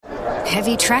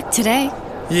Heavy track today.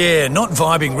 Yeah, not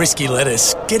vibing risky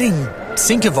lettuce. Getting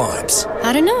sinker vibes.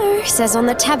 I don't know. Says on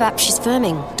the Tab app she's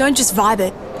firming. Don't just vibe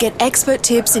it. Get expert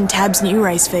tips in Tab's new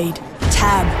race feed.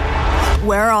 Tab.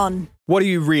 We're on. What are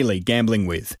you really gambling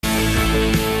with? The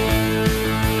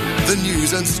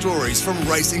news and stories from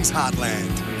racing's heartland.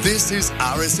 This is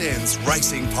RSN's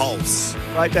Racing Pulse.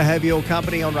 Great to have your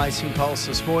company on Racing Pulse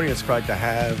this morning. It's great to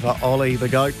have Ollie the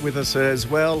Goat with us as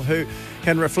well, who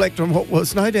can reflect on what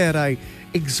was no doubt a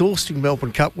exhausting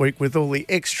Melbourne Cup week with all the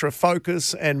extra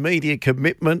focus and media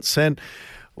commitments. And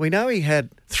we know he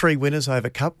had 3 winners over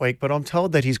Cup week, but I'm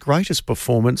told that his greatest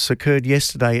performance occurred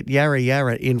yesterday at Yarra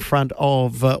Yarra in front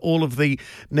of all of the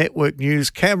network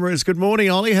news cameras. Good morning,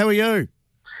 Ollie. How are you?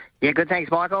 Yeah, good. Thanks,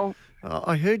 Michael.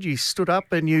 I heard you stood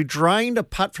up and you drained a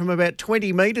putt from about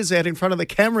 20 metres out in front of the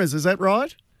cameras. Is that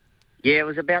right? Yeah, it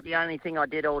was about the only thing I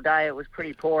did all day. It was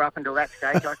pretty poor up until that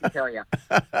stage, I can tell you.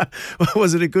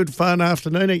 Was it a good fun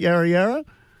afternoon at Yarra Yarra?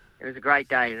 It was a great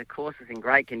day. The course was in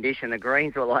great condition. The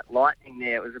greens were like lightning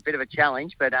there. It was a bit of a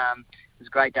challenge, but it was a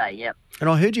great day, yep. And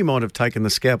I heard you might have taken the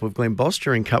scalp of Glenn Boss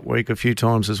during Cup week a few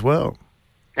times as well.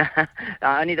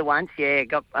 Only the once, yeah.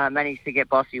 Managed to get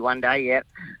Bossy one day, yep.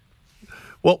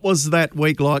 What was that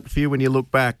week like for you when you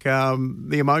look back?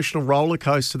 The emotional roller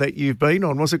coaster that you've been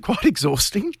on, was it quite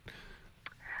exhausting?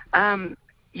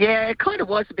 Yeah, it kind of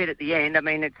was a bit at the end. I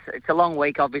mean, it's a long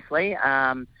week, obviously.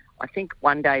 I think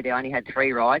one day they only had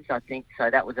 3 rides, I think, so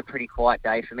that was a pretty quiet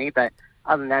day for me. But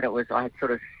other than that, I had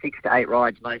sort of 6 to 8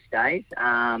 rides most days.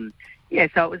 Yeah,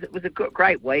 so it was a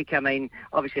great week. I mean,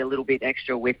 obviously a little bit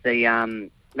extra with the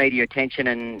media attention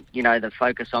and, you know, the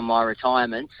focus on my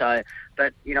retirement. So,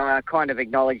 but, you know, I kind of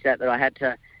acknowledged that I had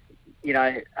to, you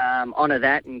know, honour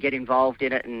that and get involved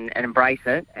in it and embrace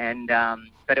it. And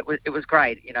but it was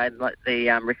great, you know, like the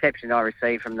reception I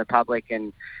received from the public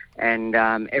and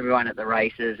everyone at the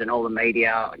races and all the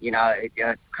media, you know, I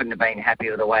couldn't have been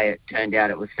happier with the way it turned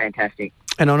out. It was fantastic.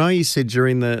 And I know you said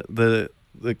during the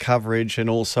coverage and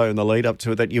also in the lead up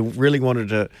to it that you really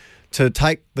wanted to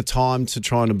take the time to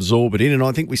try and absorb it in. And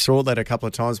I think we saw that a couple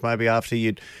of times maybe after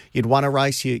you'd won a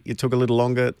race, you took a little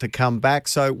longer to come back.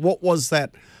 So what was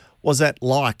that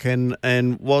like?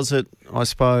 And was it, I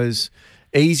suppose,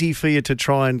 easy for you to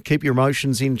try and keep your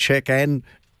emotions in check and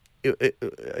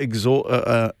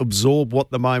absorb what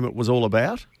the moment was all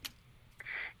about?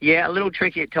 Yeah, a little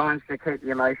tricky at times to keep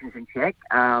the emotions in check.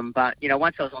 But, you know,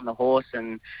 once I was on the horse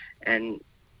and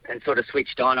sort of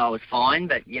switched on, I was fine.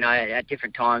 But, you know, at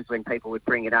different times when people would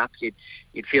bring it up, you'd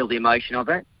feel the emotion of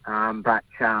it.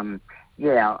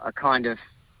 Yeah, I kind of,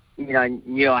 you know,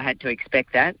 knew I had to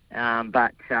expect that.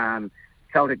 But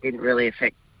felt it didn't really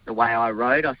affect the way I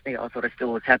rode. I think I sort of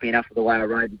still was happy enough with the way I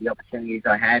rode, with the opportunities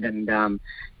I had. And,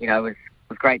 you know, it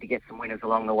was great to get some winners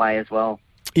along the way as well.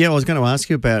 Yeah, I was going to ask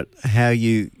you about how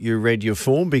you read your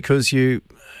form, because you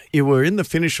were in the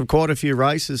finish of quite a few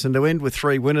races, and to end with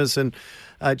 3 winners, and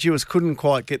Jewis couldn't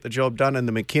quite get the job done in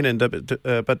the McKinnon,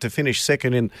 but to finish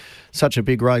second in such a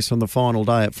big race on the final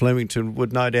day at Flemington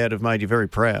would no doubt have made you very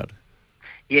proud.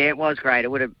 Yeah, it was great.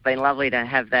 It would have been lovely to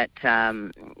have that,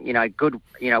 you know, good,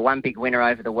 you know, one big winner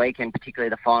over the week, and particularly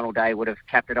the final day would have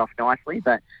capped it off nicely.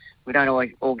 But we don't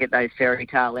always all get those fairy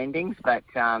tale endings. But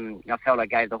I felt I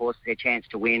gave the horses their chance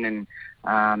to win, and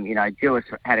you know, Jewis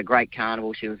had a great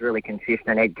carnival. She was really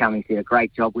consistent. Ed Cummings did a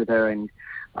great job with her, and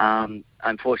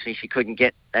unfortunately she couldn't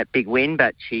get that big win,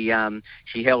 but she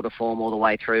held her form all the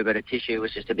way through. But her tissue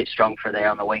was just a bit strong for there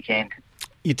on the weekend.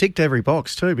 You ticked every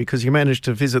box too, because you managed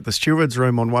to visit the steward's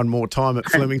room on one more time at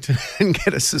Flemington and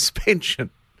get a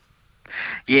suspension.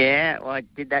 Yeah, well, I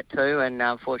did that too, and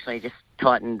unfortunately just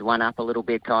tightened one up a little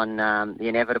bit on the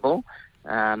inevitable.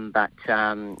 But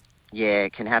yeah,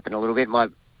 it can happen a little bit.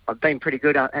 I've been pretty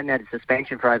good. I hadn't had a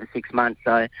suspension for over 6 months,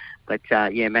 so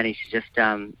yeah, managed to just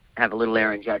have a little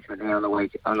error in judgment there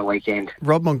on the weekend.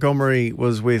 Rob Montgomery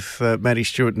was with Matty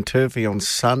Stewart and Turfy on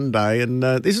Sunday, and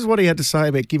this is what he had to say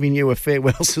about giving you a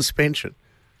farewell suspension.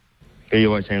 He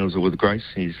always handles it with grace.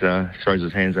 He throws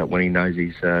his hands up when he knows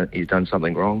he's done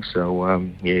something wrong. So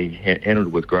yeah, he handled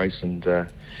it with grace, and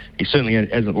he certainly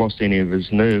hasn't lost any of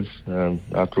his nerve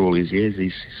after all these years.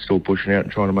 He's still pushing out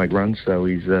and trying to make runs. So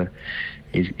he's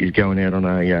going out on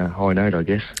a high note, I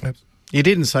guess. You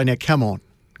didn't say, now come on,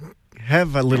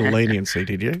 have a little leniency,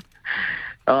 did you?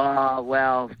 Oh,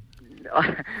 well,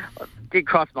 it did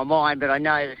cross my mind, but I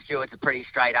know the stewards are pretty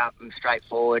straight up and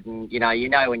straightforward, and you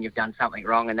know when you've done something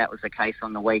wrong, and that was the case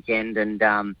on the weekend. And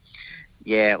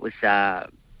yeah, it was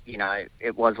you know,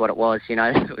 it was what it was. You know,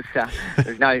 it was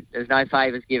there's no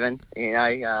favours given. You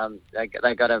know,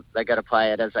 they got to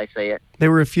play it as they see it.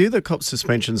 There were a few that copped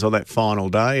suspensions on that final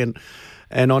day, and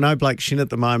And I know Blake Shin at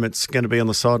the moment's going to be on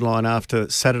the sideline after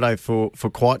Saturday for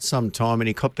quite some time, and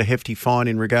he copped a hefty fine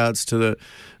in regards to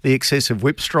the excessive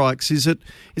whip strikes. Is it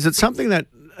something that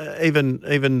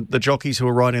even the jockeys who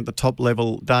are riding at the top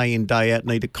level day in, day out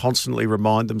need to constantly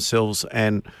remind themselves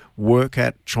and work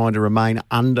at trying to remain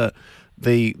under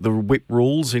the whip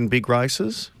rules in big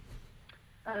races?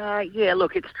 Yeah,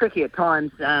 look, it's tricky at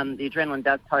times. The adrenaline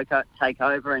does take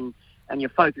over, and your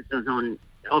focus is on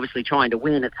obviously trying to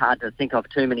win. It's hard to think of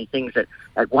too many things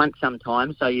at once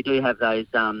sometimes. So you do have those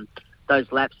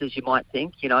lapses, you might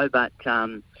think, but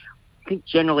I think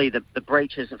generally the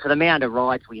breaches for the amount of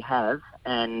rides we have,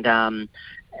 and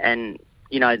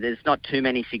there's not too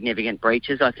many significant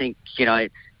breaches. I think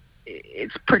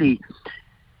it's pretty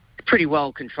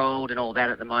well controlled and all that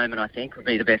at the moment. I think would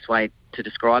be the best way to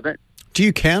describe it. Do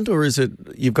you count, or is it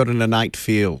you've got an innate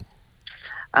feel?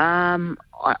 I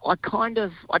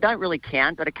don't really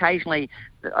count, but occasionally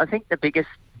I think the biggest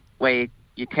where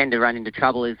you tend to run into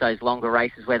trouble is those longer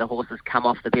races where the horses come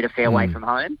off the bit of fairway from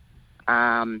home.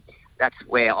 That's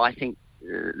where I think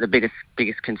the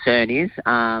biggest concern is.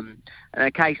 And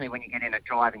occasionally when you get in a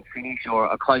driving finish or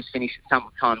a close finish,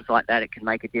 sometimes like that, it can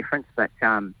make a difference. But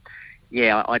I'm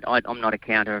not a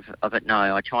counter of it.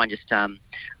 No, I try and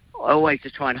I always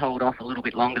just try and hold off a little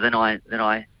bit longer than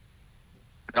I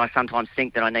sometimes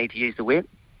think that I need to use the whip.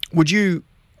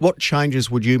 What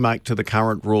changes would you make to the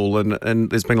current rule?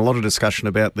 And there's been a lot of discussion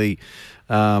about the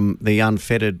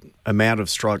unfettered amount of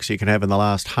strikes you can have in the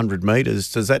last 100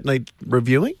 metres. Does that need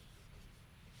reviewing?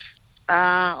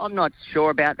 I'm not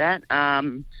sure about that.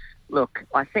 Look,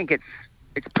 I think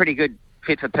it's pretty good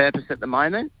fit for purpose at the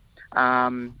moment.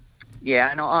 And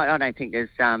I don't think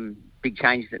there's big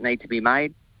changes that need to be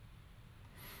made.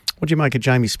 What do you make of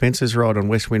Jamie Spencer's ride on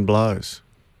West Wind Blows?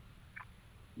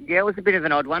 Yeah, it was a bit of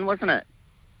an odd one, wasn't it?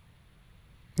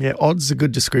 Yeah, odd's a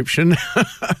good description.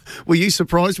 Were you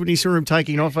surprised when you saw him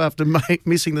taking off after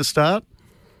missing the start?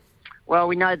 Well,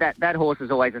 we know that horse is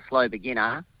always a slow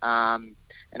beginner, and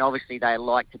obviously they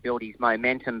like to build his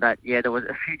momentum, but yeah, there was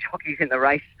a few jockeys in the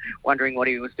race wondering what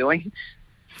he was doing.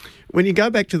 When you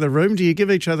go back to the room, do you give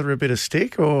each other a bit of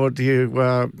stick, or do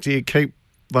you keep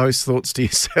those thoughts to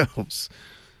yourselves?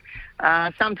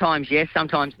 Sometimes yes,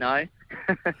 sometimes no.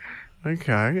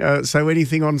 Okay. So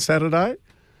anything on Saturday?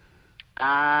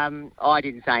 I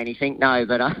didn't say anything, no,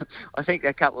 but I think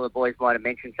a couple of the boys might have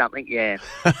mentioned something, yeah.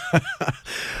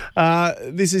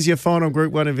 This is your final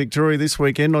Group 1 in Victoria this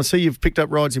weekend. I see you've picked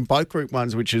up rides in both Group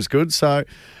 1s, which is good. So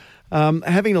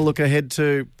having a look ahead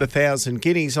to the 1,000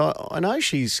 Guineas, I know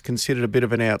she's considered a bit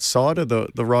of an outsider,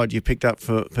 the ride you picked up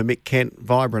for Mick Kent,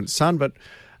 Vibrant Sun, but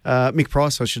Mick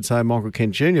Price, I should say, Michael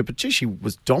Kent Jr., but gee, she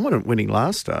was dominant winning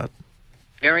last start.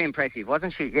 Very impressive,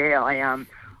 wasn't she? Yeah,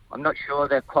 I'm not sure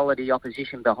the quality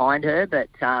opposition behind her, but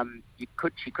she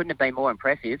couldn't have been more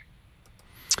impressive.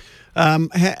 How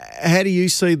do you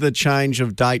see the change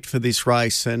of date for this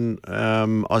race and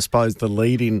I suppose the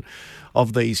lead-in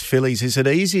of these fillies? Is it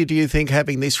easier, do you think,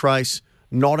 having this race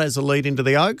not as a lead into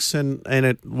the Oaks and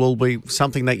it will be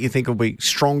something that you think will be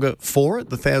stronger for it,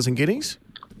 the 1,000 Guineas?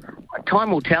 Time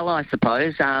will tell, I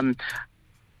suppose.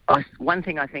 One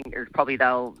thing I think is probably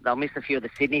they'll miss a few of the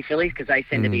Sydney fillies because they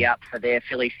seem to be up for their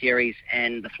filly series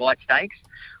and the flight stakes,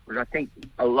 which I think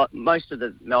most of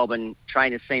the Melbourne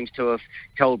trainers seems to have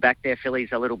held back their fillies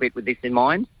a little bit with this in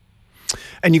mind.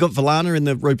 And you got Valana in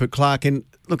the Rupert Clark, and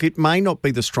look, it may not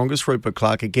be the strongest Rupert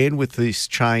Clark again with this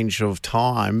change of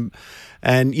time,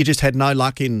 and you just had no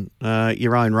luck in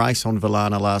your own race on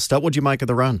Valana last start. What do you make of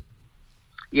the run?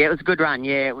 Yeah, it was a good run.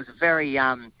 Yeah, it was a very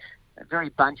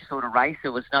bunch sort of race.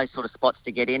 There was no sort of spots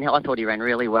to get in. I thought he ran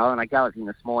really well, and I go with him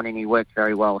this morning. He worked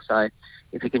very well. So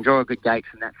if he can draw a good gate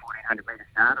from that 1,400 metre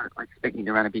start, I expect him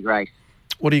to run a big race.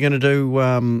 What are you going to do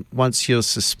once you're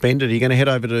suspended? Are you going to head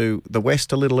over to the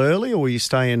West a little early, or will you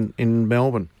stay in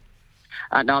Melbourne?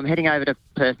 No, I'm heading over to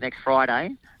Perth next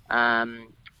Friday. I've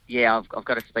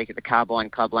got to speak at the Carbine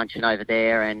Club luncheon over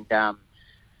there, and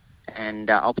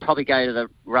I'll probably go to the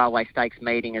Railway Stakes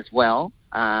meeting as well,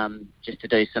 just to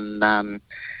do some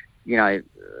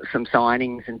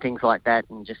signings and things like that,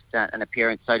 and just an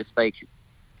appearance, so to speak.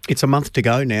 It's a month to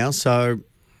go now, so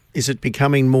is it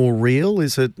becoming more real?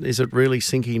 Is it really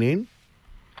sinking in?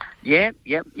 Yeah,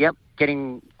 yep.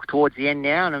 Getting towards the end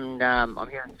now, and I'm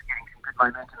hearing it's getting some good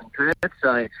momentum in Perth,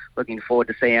 so looking forward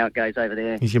to see how it goes over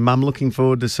there. Is your mum looking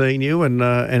forward to seeing you and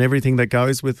everything that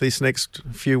goes with this next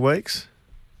few weeks?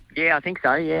 Yeah, I think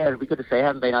so, yeah. It'll be good to see. I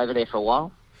haven't been over there for a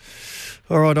while.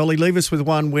 All right, Ollie, leave us with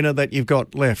one winner that you've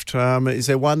got left. Is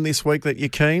there one this week that you're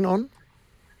keen on?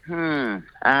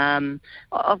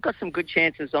 I've got some good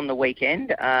chances on the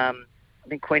weekend. I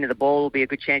think Queen of the Ball will be a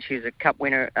good chance. She's a Cup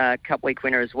week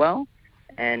winner as well.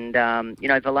 And,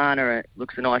 Valana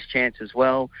looks a nice chance as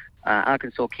well.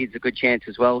 Arkansas Kid's a good chance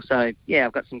as well. So, yeah,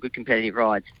 I've got some good competitive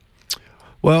rides.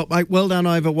 Well, mate, well done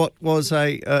over what was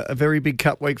a very big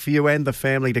Cup week for you and the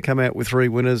family. To come out with 3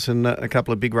 winners and a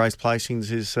couple of big race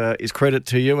placings is credit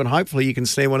to you, and hopefully you can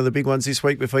snare one of the big ones this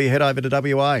week before you head over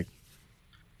to WA.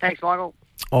 Thanks, Michael.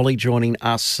 Ollie joining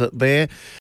us there.